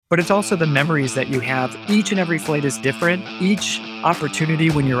but it's also the memories that you have. Each and every flight is different. Each opportunity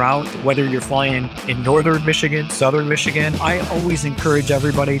when you're out, whether you're flying in northern Michigan, southern Michigan, I always encourage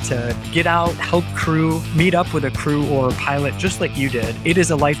everybody to get out, help crew, meet up with a crew or a pilot just like you did. It is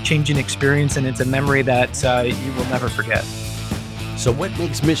a life-changing experience, and it's a memory that you will never forget. So what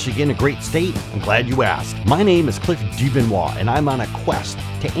makes Michigan a great state? I'm glad you asked. My name is Cliff Dubenois, and I'm on a quest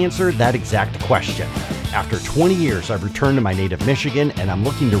to answer that exact question. After 20 years, I've returned to my native Michigan, and I'm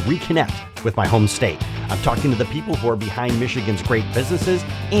looking to reconnect with my home state. I'm talking to the people who are behind Michigan's great businesses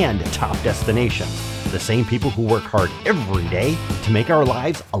and top destinations. The same people who work hard every day to make our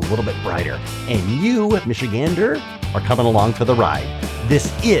lives a little bit brighter. And you, Michigander, are coming along for the ride. This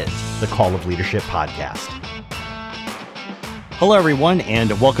is the Call of Leadership podcast. Hello, everyone,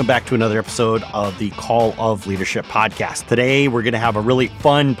 and welcome back to another episode of the Call of Leadership podcast. Today, we're going to have a really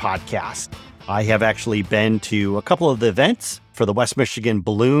fun podcast. I have actually been to a couple of the events for the West Michigan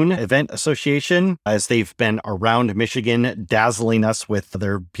Balloon Event Association, as they've been around Michigan dazzling us with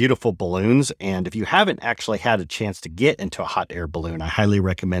their beautiful balloons. And if you haven't actually had a chance to get into a hot air balloon, I highly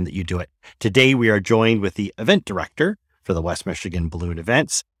recommend that you do it. Today, we are joined with the event director for the West Michigan Balloon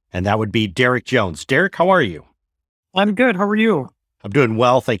Events, and that would be Derek Jones. Derek, how are you? I'm good. How are you? I'm doing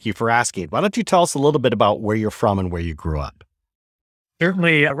well. Thank you for asking. Why don't you tell us a little bit about where you're from and where you grew up?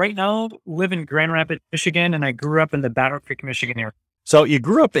 Certainly. Right now, live in Grand Rapids, Michigan, and I grew up in the Battle Creek, Michigan area. So you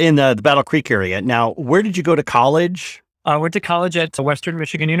grew up in the Battle Creek area. Now, where did you go to college? I went to college at Western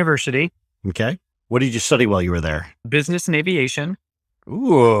Michigan University. Okay. What did you study while you were there? Business and aviation.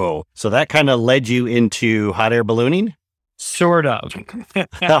 Ooh. So that kind of led you into hot air ballooning? Sort of.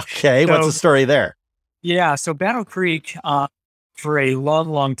 Okay. What's the story there? Yeah. So Battle Creek, for a long,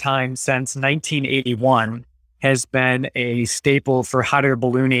 long time, since 1981, has been a staple for hot air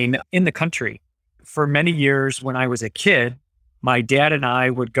ballooning in the country. For many years, when I was a kid, my dad and I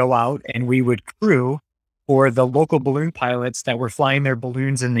would go out and we would crew for the local balloon pilots that were flying their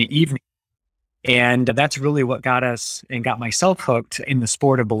balloons in the evening. And that's really what got us and got myself hooked in the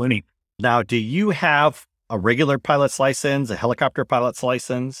sport of ballooning. Now, do you have a regular pilot's license, a helicopter pilot's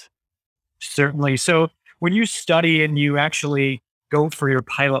license? Certainly. So when you study and you actually go for your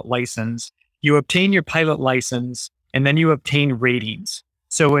pilot license, you obtain your pilot license and then you obtain ratings.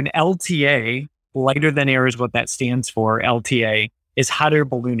 So an LTA, lighter than air is what that stands for. LTA is hot air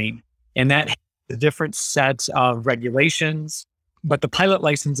ballooning. And that has a different set of regulations, but the pilot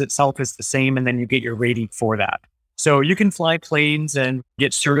license itself is the same. And then you get your rating for that. So you can fly planes and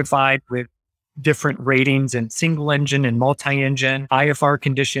get certified with different ratings in single engine and multi-engine, IFR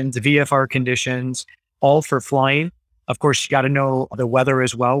conditions, VFR conditions, all for flying. Of course, you got to know the weather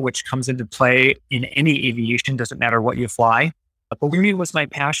as well, which comes into play in any aviation, doesn't matter what you fly. But ballooning was my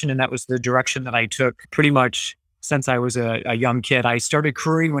passion, and that was the direction that I took pretty much since I was a young kid. I started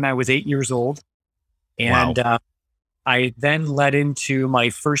crewing when I was 8 years old, and Wow. I then led into my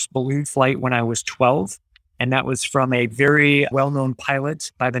first balloon flight when I was 12. And that was from a very well-known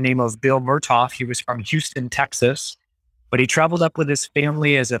pilot by the name of Bill Murtaugh. He was from Houston, Texas, but he traveled up with his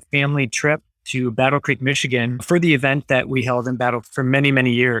family as a family trip to Battle Creek, Michigan for the event that we held in Battle for many,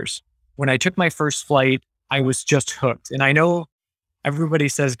 many years. When I took my first flight, I was just hooked. And I know everybody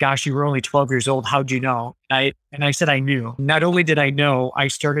says, gosh, you were only 12 years old. How'd you know? And I said, I knew. Not only did I know, I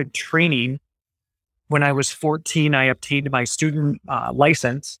started training. When I was 14, I obtained my student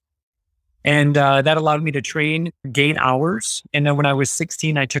license. And that allowed me to train, gain hours. And then when I was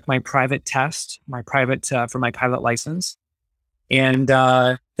 16, I took my private test, for my pilot license. And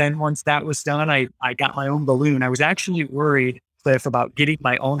then once that was done, I got my own balloon. I was actually worried, Cliff, about getting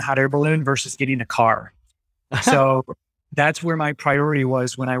my own hot air balloon versus getting a car. So that's where my priority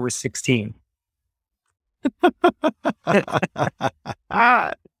was when I was 16.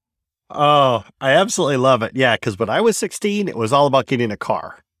 Oh, I absolutely love it. Yeah, because when I was 16, it was all about getting a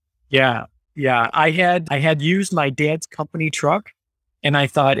car. Yeah. I had used my dad's company truck, and I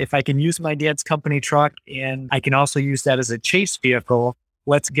thought if I can use my dad's company truck and I can also use that as a chase vehicle,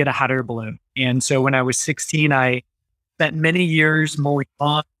 let's get a hot air balloon. And so when I was 16, I spent many years mowing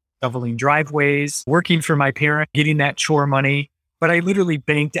lawns, shoveling driveways, working for my parents, getting that chore money. But I literally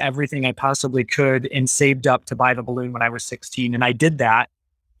banked everything I possibly could and saved up to buy the balloon when I was 16. And I did that.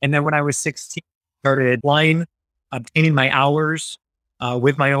 And then when I was 16, I started flying, obtaining my hours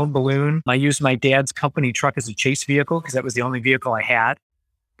with my own balloon. I used my dad's company truck as a chase vehicle because that was the only vehicle I had.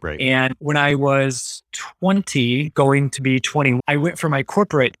 Right. And when I was 20, going to be 21, I went for my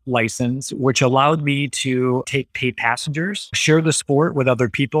corporate license, which allowed me to take paid passengers, share the sport with other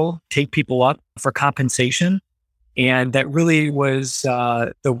people, take people up for compensation. And that really was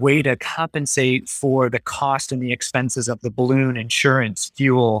the way to compensate for the cost and the expenses of the balloon, insurance,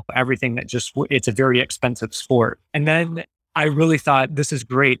 fuel, everything that it's a very expensive sport. And then I really thought, this is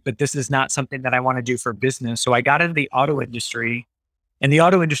great, but this is not something that I want to do for business. So I got into the auto industry, and the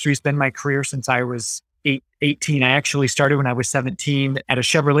auto industry has been my career since I was 18. I actually started when I was 17 at a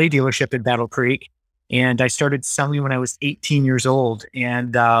Chevrolet dealership in Battle Creek. And I started selling when I was 18 years old.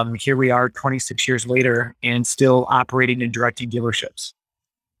 And here we are 26 years later and still operating and directing dealerships.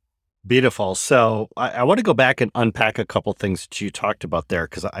 Beautiful. So I want to go back and unpack a couple things that you talked about there,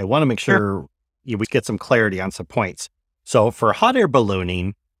 because I want to make sure we get some clarity on some points. So for hot air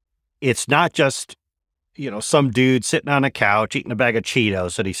ballooning, it's not just, some dude sitting on a couch eating a bag of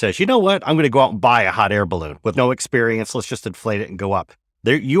Cheetos and he says, you know what, I'm going to go out and buy a hot air balloon with no experience. Let's just inflate it and go up.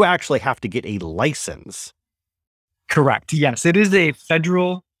 There, you actually have to get a license. Correct. Yes, it is a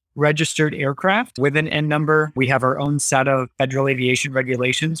federal registered aircraft with an N number. We have our own set of federal aviation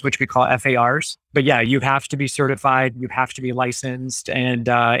regulations, which we call FARs. But yeah, you have to be certified, you have to be licensed. And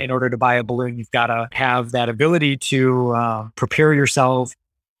in order to buy a balloon, you've got to have that ability to prepare yourself,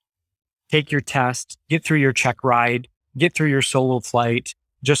 take your test, get through your check ride, get through your solo flight,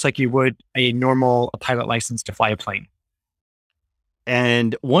 just like you would a normal pilot license to fly a plane.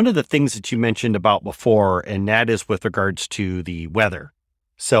 And one of the things that you mentioned about before, and that is with regards to the weather.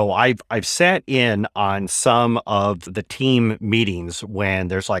 So I've sat in on some of the team meetings when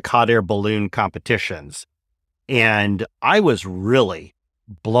there's like hot air balloon competitions, and I was really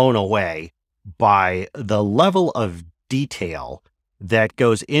blown away by the level of detail that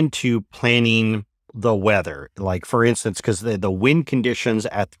goes into planning the weather. Like, for instance, because the wind conditions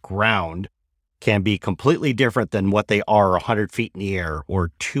at the ground can be completely different than what they are 100 feet in the air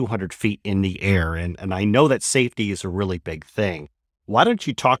or 200 feet in the air. And I know that safety is a really big thing. Why don't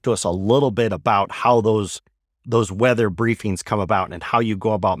you talk to us a little bit about how those weather briefings come about and how you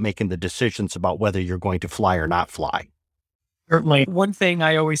go about making the decisions about whether you're going to fly or not fly? Certainly. One thing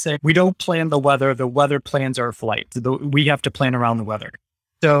I always say, we don't plan the weather plans our flight. We have to plan around the weather.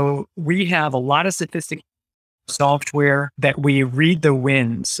 So we have a lot of sophisticated software that we read the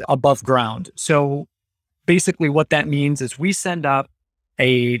winds above ground. So basically what that means is we send up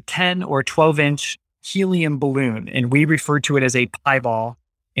a 10 or 12-inch helium balloon, and we refer to it as a pie ball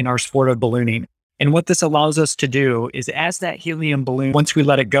in our sport of ballooning. And what this allows us to do is, as that helium balloon, once we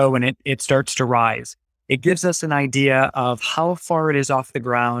let it go and it starts to rise, it gives us an idea of how far it is off the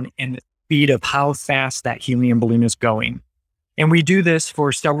ground and the speed of how fast that helium balloon is going. And we do this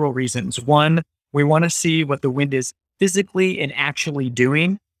for several reasons. One, we want to see what the wind is physically and actually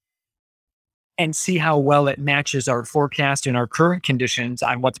doing and see how well it matches our forecast and our current conditions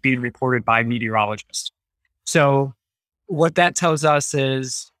on what's being reported by meteorologists. So what that tells us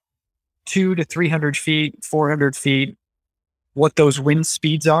is 200 to 300 feet, 400 feet, what those wind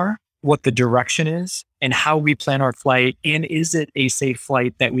speeds are, what the direction is, and how we plan our flight. And is it a safe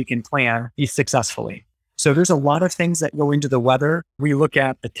flight that we can plan successfully? So there's a lot of things that go into the weather. We look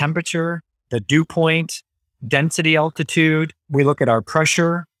at the temperature, the dew point, density, altitude. We look at our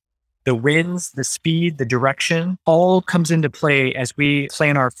pressure, the winds, the speed, the direction, all comes into play as we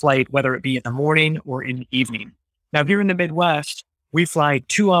plan our flight, whether it be in the morning or in the evening. Now, here in the Midwest, we fly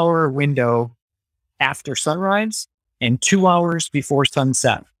 2-hour window after sunrise and 2 hours before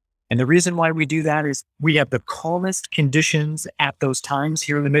sunset. And the reason why we do that is we have the calmest conditions at those times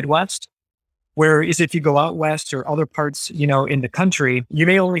here in the Midwest. Whereas if you go out west or other parts, in the country, you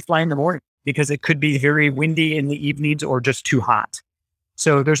may only fly in the morning because it could be very windy in the evenings or just too hot.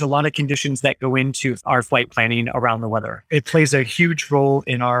 So there's a lot of conditions that go into our flight planning around the weather. It plays a huge role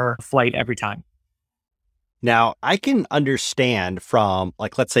in our flight every time. Now, I can understand from,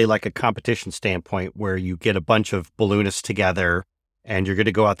 like, let's say like a competition standpoint where you get a bunch of balloonists together and you're going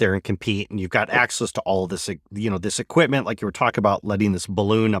to go out there and compete, and you've got access to all of this, this equipment, like you were talking about, letting this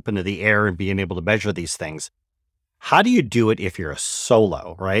balloon up into the air and being able to measure these things. How do you do it if you're a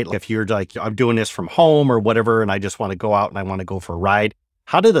solo, right? If you're like, I'm doing this from home or whatever, and I just want to go out and I want to go for a ride.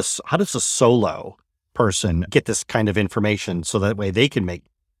 How does a solo person get this kind of information so that way they can make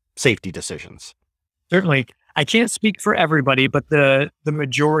safety decisions? Certainly. I can't speak for everybody, but the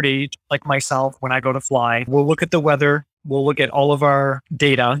majority, like myself, when I go to fly, we'll look at the weather. We'll look at all of our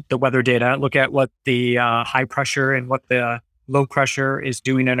data, the weather data, look at what the high pressure and what the low pressure is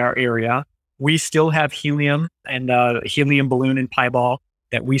doing in our area. We still have helium and helium balloon and pie ball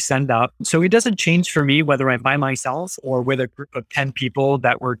that we send up. So it doesn't change for me whether I'm by myself or with a group of 10 people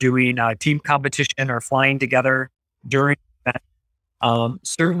that we're doing a team competition or flying together during that.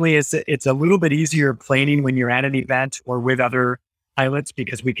 Certainly it's a little bit easier planning when you're at an event or with other pilots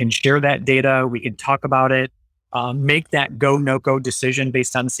because we can share that data, we can talk about it. make that go, no go decision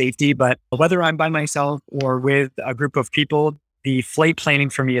based on safety. But whether I'm by myself or with a group of people, the flight planning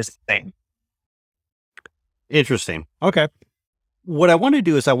for me is the same. Interesting. Okay. What I want to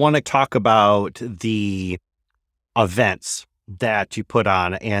do is I want to talk about the events that you put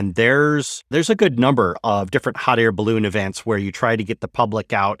on. And there's a good number of different hot air balloon events where you try to get the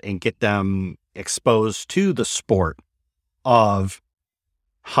public out and get them exposed to the sport of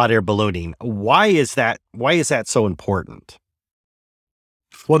hot air ballooning. Why is that so important?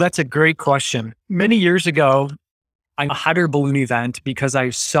 Well, that's a great question. Many years ago, I had a hot air balloon event because I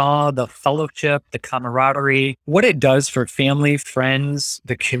saw the fellowship, the camaraderie, what it does for family, friends,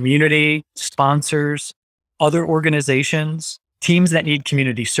 the community, sponsors, other organizations, teams that need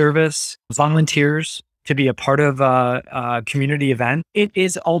community service, volunteers to be a part of a community event. It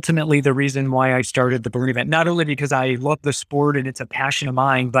is ultimately the reason why I started the balloon event, not only because I love the sport and it's a passion of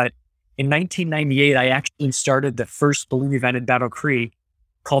mine, but in 1998, I actually started the first balloon event in Battle Creek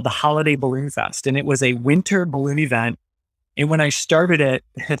called the Holiday Balloon Fest. And it was a winter balloon event. And when I started it,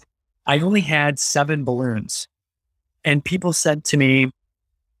 I only had 7 balloons. And people said to me,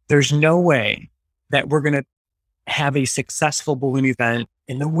 there's no way that we're going to have a successful balloon event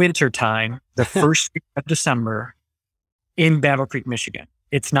in the winter time, the first week of December in Battle Creek, Michigan.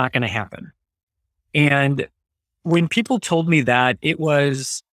 It's not going to happen. And when people told me that,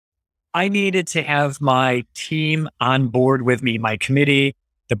 I needed to have my team on board with me, my committee,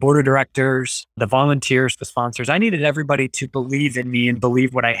 the board of directors, the volunteers, the sponsors. I needed everybody to believe in me and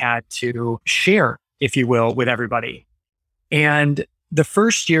believe what I had to share, if you will, with everybody. And the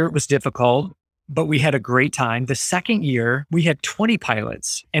first year it was difficult, but we had a great time. The second year we had 20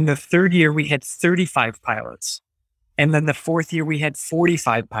 pilots. And the third year we had 35 pilots. And then the fourth year we had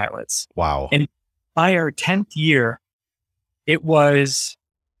 45 pilots. Wow. And by our 10th year, it was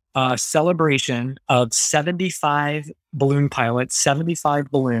a celebration of 75 balloon pilots,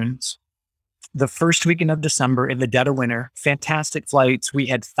 75 balloons, the first weekend of December in the dead of winter. Fantastic flights. We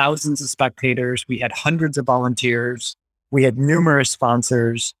had thousands of spectators. We had hundreds of volunteers. We had numerous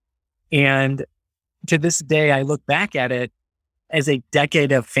sponsors. And to this day, I look back at it as a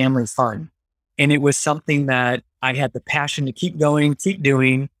decade of family fun. And it was something that I had the passion to keep going, keep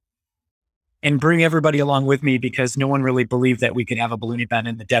doing, and bring everybody along with me, because no one really believed that we could have a balloon event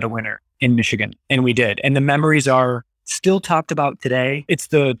in the dead of winter in Michigan. And we did. And the memories are still talked about today. It's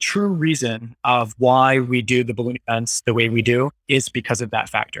the true reason of why we do the balloon events the way we do, is because of that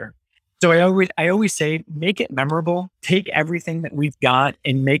factor. So I always say, make it memorable, take everything that we've got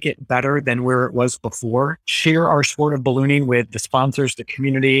and make it better than where it was before. Share our sport of ballooning with the sponsors, the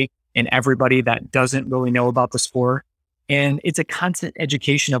community, and everybody that doesn't really know about the sport. And it's a constant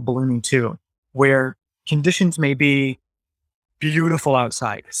education of ballooning too, where conditions may be beautiful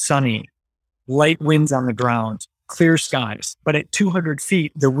outside, sunny, light winds on the ground, clear skies, but at 200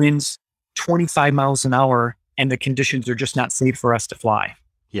 feet, the wind's 25 miles an hour and the conditions are just not safe for us to fly.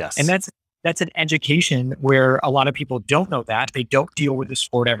 Yes. And that's an education where a lot of people don't know that. They don't deal with the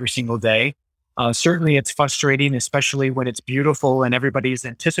sport every single day. Certainly it's frustrating, especially when it's beautiful and everybody's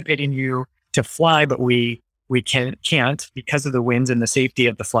anticipating you to fly, but we can't because of the winds and the safety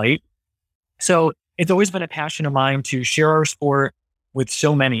of the flight. So it's always been a passion of mine to share our sport with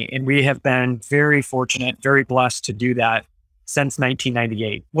so many. And we have been very fortunate, very blessed to do that since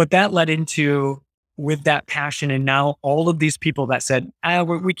 1998. What that led into with that passion, and now all of these people that said,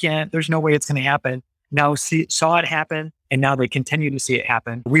 we can't, there's no way it's going to happen, now saw it happen, and now they continue to see it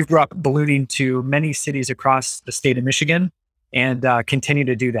happen. We've brought ballooning to many cities across the state of Michigan and continue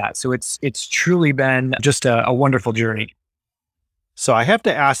to do that. So it's truly been just a wonderful journey. So I have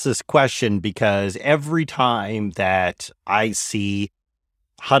to ask this question because every time that I see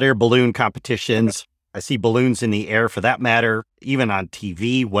hot air balloon competitions, I see balloons in the air for that matter, even on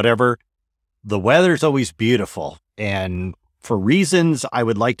TV, whatever, the weather's always beautiful. And for reasons I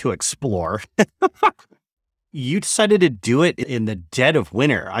would like to explore, you decided to do it in the dead of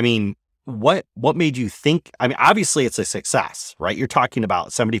winter. I mean, what made you think? I mean, obviously it's a success, right? You're talking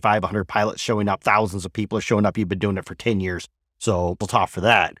about 7,500 pilots showing up, thousands of people are showing up. You've been doing it for 10 years. So we'll talk for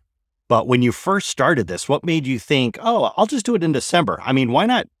that. But when you first started this, what made you think, oh, I'll just do it in December? I mean, why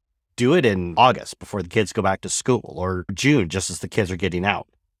not do it in August before the kids go back to school, or June, just as the kids are getting out?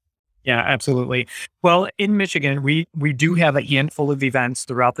 Yeah, absolutely. Well, in Michigan, we do have a handful of events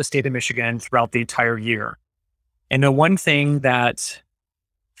throughout the state of Michigan throughout the entire year. And the one thing that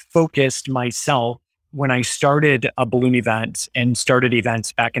focused myself when I started a balloon event and started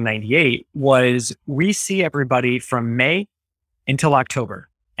events back in 98 was we see everybody from May until October.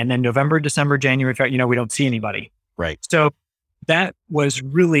 And then November, December, January, February, we don't see anybody. Right. So that was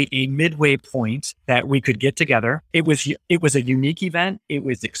really a midway point that we could get together. It was a unique event. It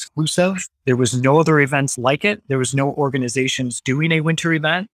was exclusive. There was no other events like it. There was no organizations doing a winter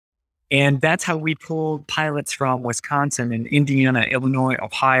event. And that's how we pulled pilots from Wisconsin and Indiana, Illinois,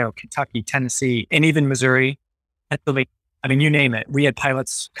 Ohio, Kentucky, Tennessee, and even Missouri. Pennsylvania. I mean, you name it. We had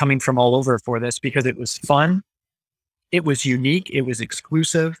pilots coming from all over for this because it was fun. It was unique. It was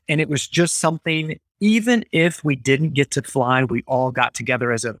exclusive. And it was just something, even if we didn't get to fly, we all got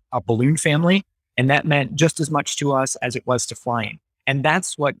together as a balloon family. And that meant just as much to us as it was to flying. And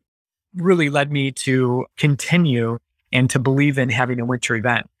that's what really led me to continue and to believe in having a winter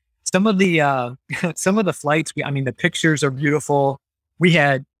event. Some of the some of the flights, the pictures are beautiful. We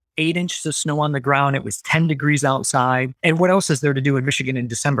had 8 inches of snow on the ground. It was 10 degrees outside. And what else is there to do in Michigan in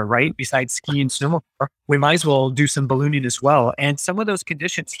December, right? Besides ski and snowmobile, we might as well do some ballooning as well. And some of those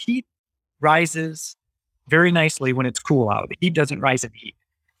conditions, heat rises very nicely when it's cool out. The heat doesn't rise in heat.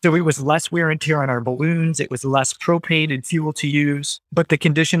 So it was less wear and tear on our balloons. It was less propane and fuel to use. But the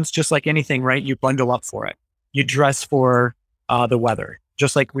conditions, just like anything, right? You bundle up for it. You dress for the weather,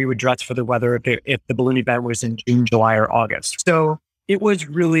 just like we would dress for the weather if the balloon event was in June, July, or August. So it was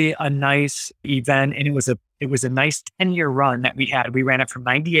really a nice event, and it was a nice 10-year run that we had. We ran it from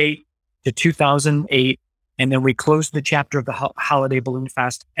 98 to 2008, and then we closed the chapter of the Holiday Balloon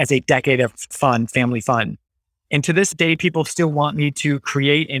Fest as a decade of fun, family fun. And to this day, people still want me to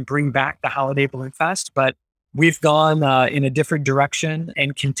create and bring back the Holiday Balloon Fest, but we've gone in a different direction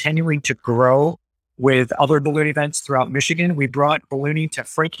and continuing to grow with other balloon events throughout Michigan. We brought ballooning to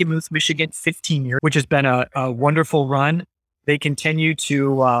Frankenmuth, Michigan, 15 years, which has been a wonderful run. They continue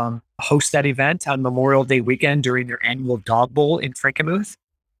to host that event on Memorial Day weekend during their annual Dog Bowl in Frankenmuth.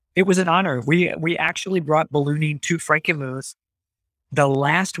 It was an honor. We actually brought ballooning to Frankenmuth the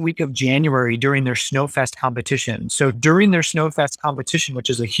last week of January during their Snowfest competition. So during their Snowfest competition, which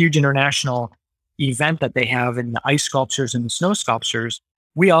is a huge international event that they have in the ice sculptures and the snow sculptures,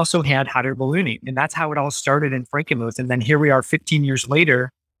 we also had hot air ballooning. And that's how it all started in Frankenmuth. And then here we are 15 years later,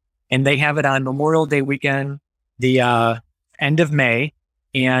 and they have it on Memorial Day weekend, the end of May.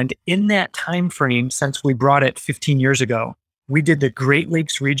 And in that time frame, since we brought it 15 years ago, we did the Great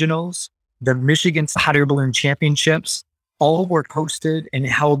Lakes Regionals, the Michigan Hot Air Balloon Championships. All were hosted and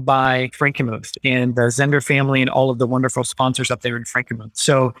held by Frankenmuth and the Zender family and all of the wonderful sponsors up there in Frankenmuth.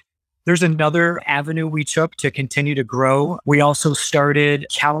 So there's another avenue we took to continue to grow. We also started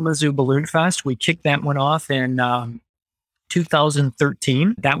Kalamazoo Balloon Fest. We kicked that one off in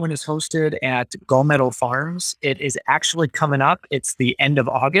 2013. That one is hosted at Gull Meadow Farms. It is actually coming up. It's the end of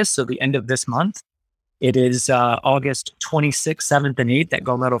August, so the end of this month. It is August 26th, 7th, and 8th at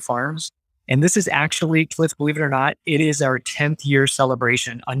Gull Meadow Farms. And this is actually, Cliff, believe it or not, it is our 10th year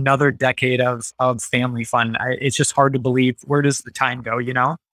celebration, another decade of family fun. It's just hard to believe. Where does the time go, you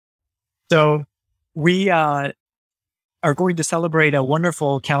know? So we are going to celebrate a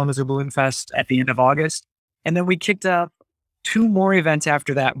wonderful Kalamazoo Balloon Fest at the end of August. And then we kicked up 2 more events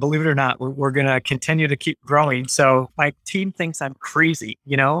after that. Believe it or not, we're going to continue to keep growing. So my team thinks I'm crazy,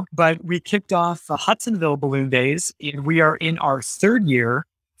 you know, but we kicked off Hudsonville Balloon Days, and we are in our 3rd year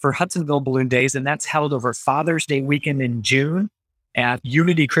for Hudsonville Balloon Days, and that's held over Father's Day weekend in June at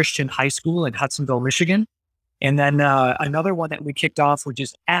Unity Christian High School in Hudsonville, Michigan. And then another one that we kicked off, which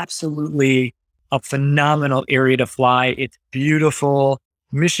is absolutely a phenomenal area to fly. It's beautiful,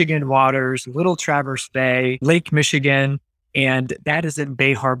 Michigan waters, Little Traverse Bay, Lake Michigan, and that is in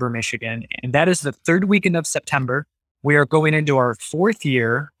Bay Harbor, Michigan. And that is the 3rd weekend of September. We are going into our 4th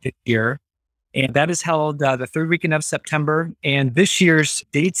year this year. And that is held the 3rd weekend of September. And this year's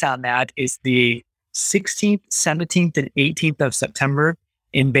dates on that is the 16th, 17th, and 18th of September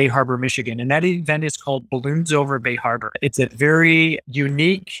in Bay Harbor, Michigan. And that event is called Balloons Over Bay Harbor. It's a very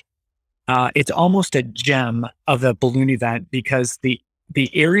unique, it's almost a gem of a balloon event because the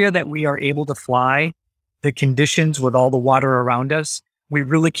area that we are able to fly, the conditions with all the water around us, we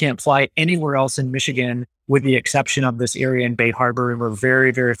really can't fly anywhere else in Michigan with the exception of this area in Bay Harbor. And we're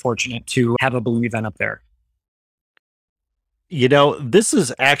very, very fortunate to have a balloon event up there. You know, this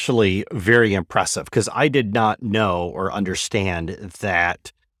is actually very impressive because I did not know or understand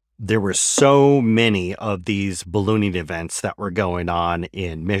that there were so many of these ballooning events that were going on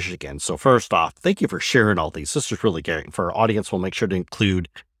in Michigan. So first off, thank you for sharing all these. This is really great. For our audience, we'll make sure to include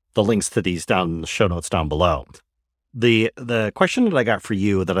the links to these down in the show notes down below. The question that I got for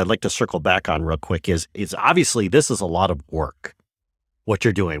you that I'd like to circle back on real quick is obviously this is a lot of work, what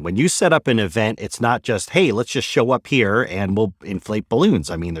you're doing. When you set up an event, it's not just, hey, let's just show up here and we'll inflate balloons.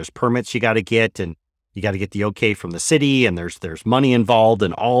 I mean, there's permits you got to get, and you got to get the okay from the city, and there's money involved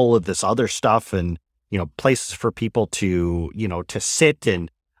and all of this other stuff. And places for people to, to sit. And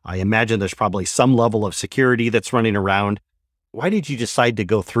I imagine there's probably some level of security that's running around. Why did you decide to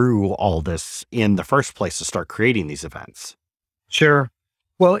go through all this in the first place to start creating these events? Sure.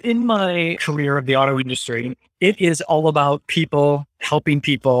 Well, in my career of the auto industry, it is all about people, helping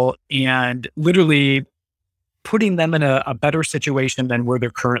people, and literally putting them in a better situation than where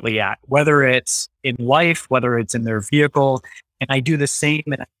they're currently at, whether it's in life, whether it's in their vehicle. And I do the same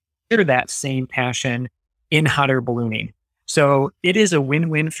and I share that same passion in hot air ballooning. So it is a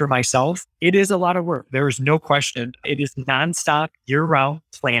win-win for myself. It is a lot of work. There is no question. It is nonstop, year-round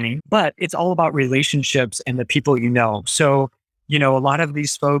planning, but it's all about relationships and the people you know. So, a lot of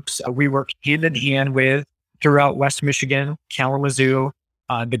these folks we work hand in hand with throughout West Michigan, Kalamazoo,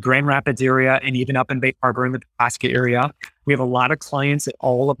 the Grand Rapids area, and even up in Bay Harbor in the Pulaski area. We have a lot of clients in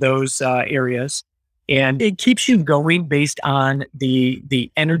all of those areas. And it keeps you going based on the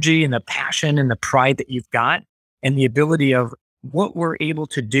energy and the passion and the pride that you've got. And the ability of what we're able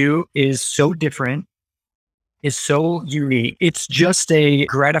to do is so different, is so unique. It's just a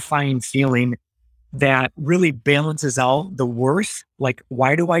gratifying feeling that really balances out the worth. Like,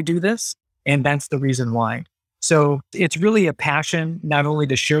 why do I do this? And that's the reason why. So it's really a passion, not only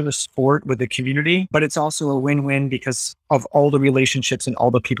to share the sport with the community, but it's also a win-win because of all the relationships and all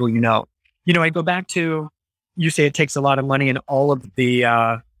the people you know. I go back to, you say it takes a lot of money and all of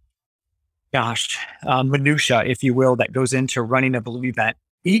the, minutia, if you will, that goes into running a balloon event.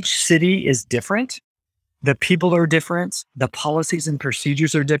 Each city is different. The people are different. The policies and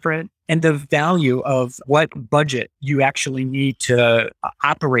procedures are different. And the value of what budget you actually need to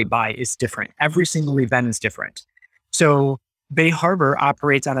operate by is different. Every single event is different. So Bay Harbor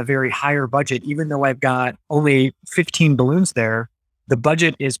operates on a very higher budget, even though I've got only 15 balloons there. The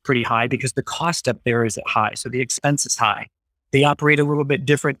budget is pretty high because the cost up there is high. So the expense is high. They operate a little bit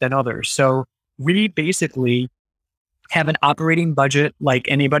different than others. So we basically have an operating budget like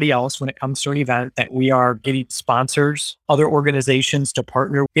anybody else when it comes to an event that we are getting sponsors, other organizations to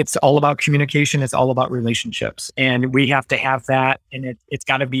partner. It's all about communication. It's all about relationships. And we have to have that. And it's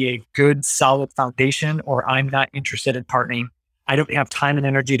got to be a good, solid foundation, or I'm not interested in partnering. I don't have time and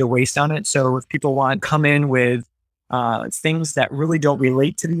energy to waste on it. So if people want to come in with things that really don't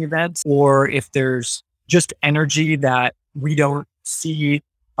relate to the event, or if there's just energy that we don't see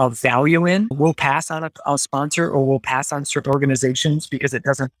of value in, we'll pass on a sponsor, or we'll pass on certain organizations because it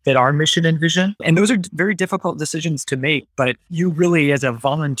doesn't fit our mission and vision. And those are very difficult decisions to make. But you really, as a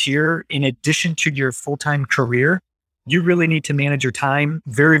volunteer, in addition to your full-time career, you really need to manage your time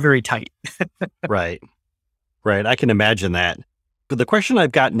very, very tight. Right. I can imagine that. But the question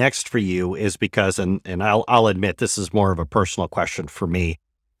I've got next for you is because, and I'll admit this is more of a personal question for me,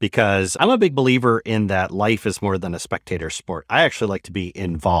 because I'm a big believer in that life is more than a spectator sport. I actually like to be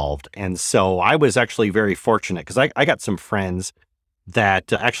involved. And so I was actually very fortunate because I got some friends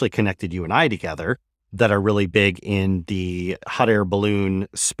that actually connected you and I together that are really big in the hot air balloon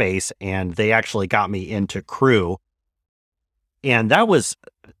space. And they actually got me into crew. And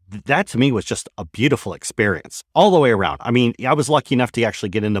that to me was just a beautiful experience all the way around. I mean, I was lucky enough to actually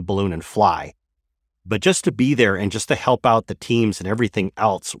get in the balloon and fly. But just to be there and just to help out the teams and everything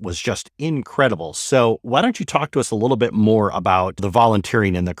else was just incredible. So why don't you talk to us a little bit more about the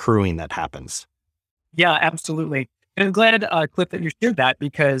volunteering and the crewing that happens? Yeah, absolutely. And I'm glad, Cliff, that you shared that,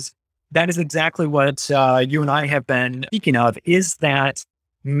 because that is exactly what you and I have been speaking of, is that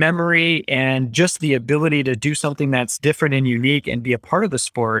memory and just the ability to do something that's different and unique and be a part of the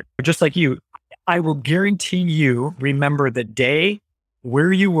sport. Just like you, I will guarantee you remember the day,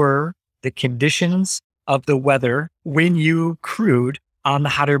 where you were, the conditions of the weather when you crewed on the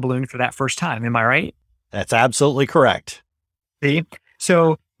hot air balloon for that first time. Am I right? That's absolutely correct. See?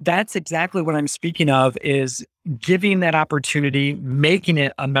 So that's exactly what I'm speaking of, is giving that opportunity, making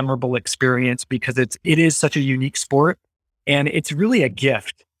it a memorable experience, because it is such a unique sport. And it's really a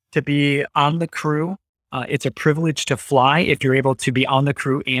gift to be on the crew. It's a privilege to fly if you're able to be on the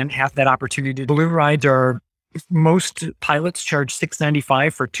crew and have that opportunity. Balloon rides are, most pilots charge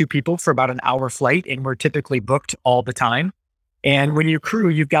 $695 for two people for about an hour flight, and we're typically booked all the time. And when you crew,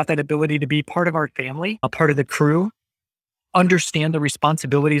 you've got that ability to be part of our family, a part of the crew, understand the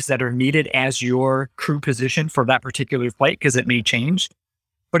responsibilities that are needed as your crew position for that particular flight, because it may change.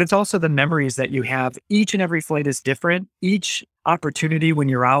 But it's also the memories that you have. Each and every flight is different. Each opportunity when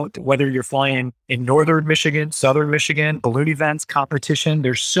you're out, whether you're flying in Northern Michigan, Southern Michigan, balloon events, competition,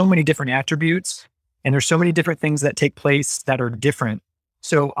 there's so many different attributes. And there's so many different things that take place that are different.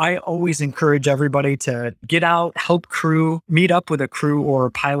 So I always encourage everybody to get out, help crew, meet up with a crew or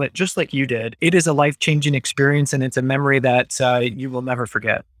a pilot, just like you did. It is a life-changing experience, and it's a memory that you will never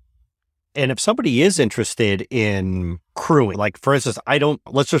forget. And if somebody is interested in crewing, like for instance,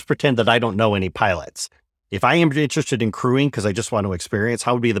 let's just pretend that I don't know any pilots. If I am interested in crewing because I just want to experience,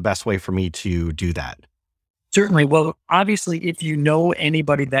 how would be the best way for me to do that? Certainly. Well, obviously, if you know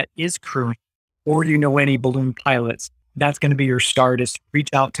anybody that is crewing or you know any balloon pilots, that's going to be your start, is to reach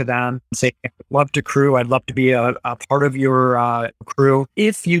out to them and say, I'd love to crew. I'd love to be a part of your crew.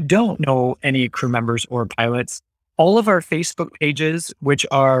 If you don't know any crew members or pilots, all of our Facebook pages, which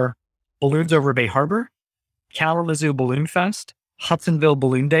are Balloons Over Bay Harbor, Kalamazoo Balloon Fest, Hudsonville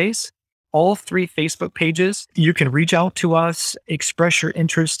Balloon Days, all 3 Facebook pages, you can reach out to us, express your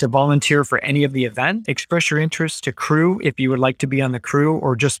interest to volunteer for any of the event, express your interest to crew if you would like to be on the crew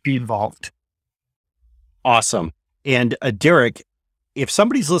or just be involved. Awesome. And Derek, if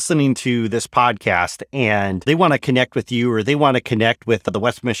somebody's listening to this podcast and they want to connect with you or they want to connect with the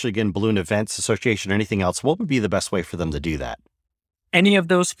West Michigan Balloon Events Association or anything else, what would be the best way for them to do that? Any of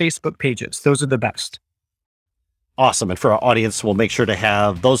those Facebook pages, those are the best. Awesome. And for our audience, we'll make sure to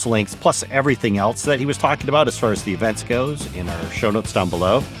have those links plus everything else that he was talking about as far as the events goes in our show notes down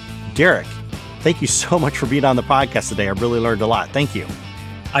below. Derek, thank you so much for being on the podcast today. I really learned a lot. Thank you.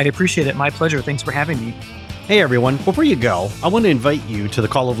 I'd appreciate it. My pleasure. Thanks for having me. Hey everyone, before you go, I want to invite you to the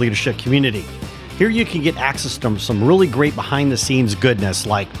Call of Leadership community. Here you can get access to some really great behind the scenes goodness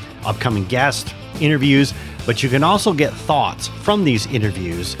like upcoming guests, interviews, but you can also get thoughts from these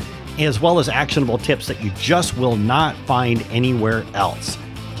interviews as well as actionable tips that you just will not find anywhere else.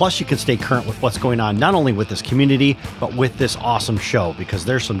 Plus you can stay current with what's going on not only with this community, but with this awesome show because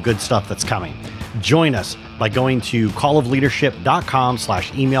there's some good stuff that's coming. Join us by going to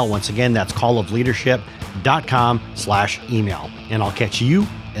callofleadership.com/email. Once again, that's callofleadership.com/email. And I'll catch you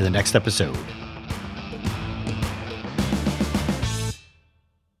in the next episode.